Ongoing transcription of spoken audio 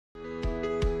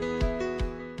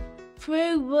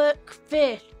through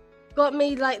DSWorkfit got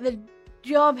me like the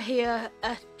job here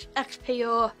at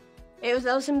XPO. It was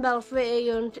Alison Belfry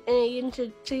and he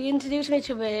introduced me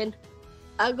to Wayne.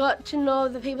 I got to know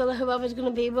the people who I was going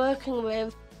to be working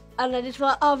with, and I just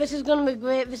thought, oh, this is going to be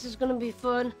great, this is going to be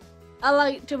fun. I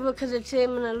like to work as a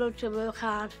team and I love to work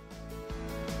hard.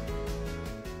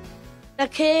 I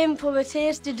came for a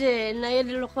tasty day and I had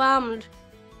a look around.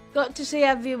 Got to see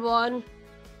everyone.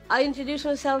 I introduced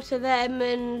myself to them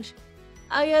and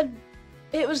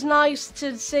it was nice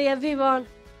to see everyone.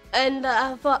 And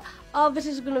I thought, oh, this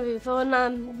is going to be fun.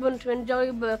 I'm going to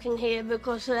enjoy working here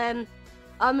because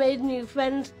I made new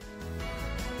friends.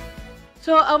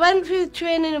 So I went through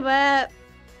training where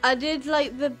I did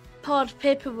like the pod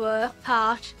paperwork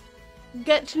part,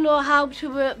 get to know how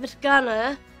to work the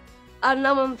scanner, and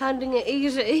now I'm finding it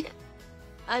easy.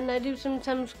 And I do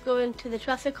sometimes go into the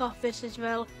traffic office as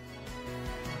well.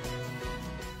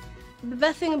 The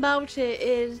best thing about it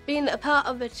is being a part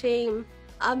of a team.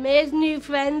 I made new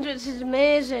friends, which is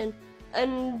amazing,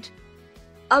 and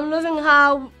I'm loving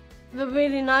how they're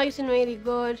really nice and really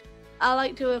good. I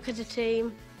like to work as a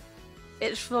team.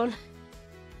 It's fun,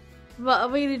 but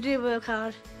I really do work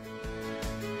hard.